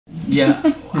Yeah,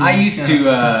 I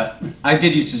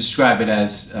did used to describe it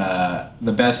as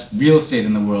the best real estate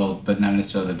in the world, but not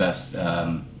necessarily the best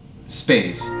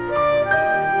space.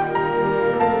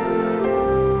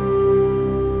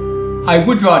 I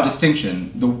would draw a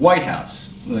distinction. The White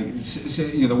House,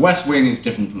 the West Wing, is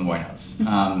different from the White House.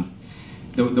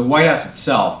 The White House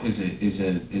itself is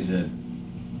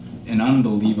an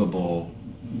unbelievable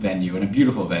venue and a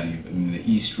beautiful venue. I mean,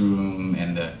 the East Room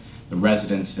and the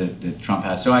residence that Trump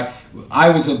has. So I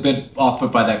was a bit off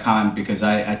put by that comment because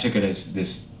I took it as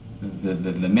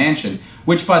the mansion,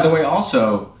 which, by the way,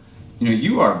 also,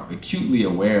 you are acutely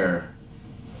aware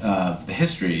of the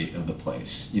history of the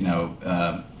place. You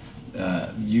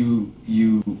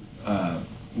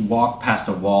walk past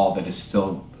a wall that is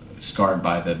still scarred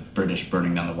by the British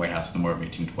burning down the White House in the War of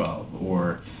 1812,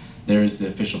 or there's the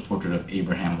official portrait of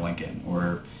Abraham Lincoln,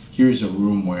 or here's a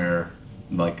room where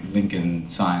Lincoln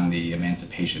signed the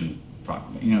Emancipation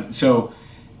Proclamation. So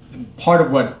part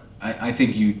of what I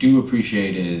think you do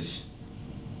appreciate is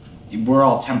we're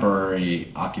all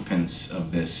temporary occupants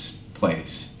of this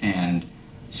place, and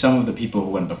some of the people who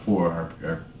went before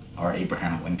are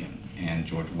Abraham Lincoln and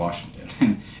George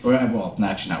Washington. Well,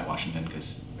 actually not Washington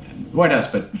because the White House,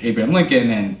 but Abraham Lincoln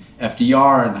and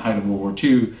FDR in the height of World War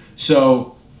II.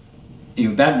 So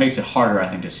that makes it harder, I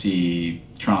think, to see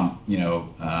Trump,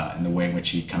 in the way in which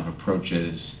he kind of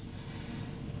approaches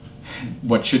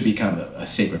what should be kind of a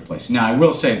sacred place. Now, I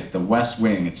will say that the West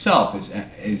Wing itself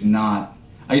is not.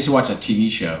 I used to watch a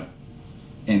TV show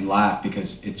and laugh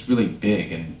because it's really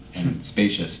big and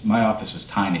spacious. My office was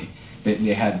tiny.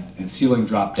 They had the ceiling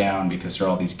dropped down because there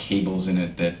are all these cables in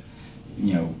it that,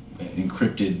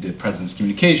 encrypted the president's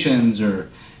communications, and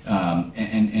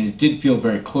it did feel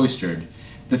very cloistered.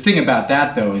 The thing about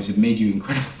that, though, is it made you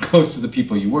incredibly close to the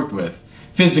people you worked with,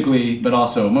 physically, but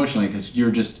also emotionally, because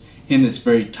you're just in this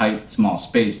very tight, small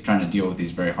space trying to deal with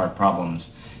these very hard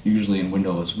problems, usually in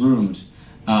windowless rooms.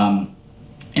 And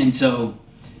so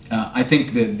I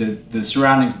think that the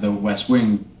surroundings of the West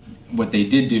Wing, what they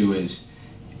did do is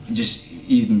just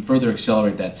even further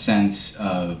accelerate that sense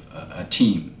of a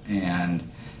team and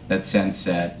that sense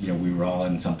that we were all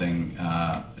in something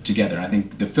together. I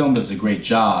think the film does a great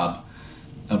job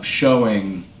of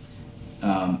showing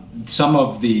some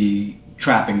of the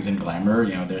trappings and glamour.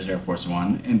 There's Air Force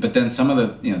One, but then some of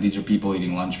the these are people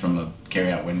eating lunch from a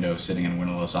carry-out window, sitting in a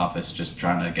windowless office, just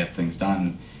trying to get things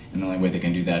done. And the only way they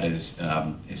can do that is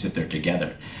sit there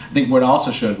together. I think what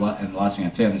also showed, and the last thing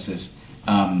I'd say on this is,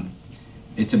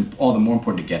 it's all the more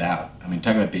important to get out. I mean,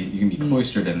 talk about you can be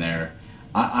cloistered in there.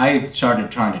 I started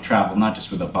trying to travel, not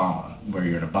just with Obama, where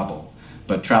you're in a bubble,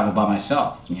 but travel by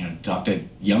myself. Talk to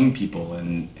young people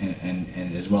and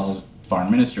as well as foreign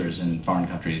ministers in foreign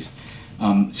countries,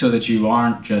 so that you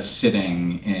aren't just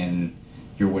sitting in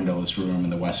your windowless room in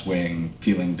the West Wing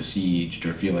feeling besieged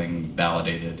or feeling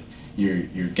validated.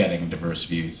 You're getting diverse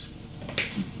views.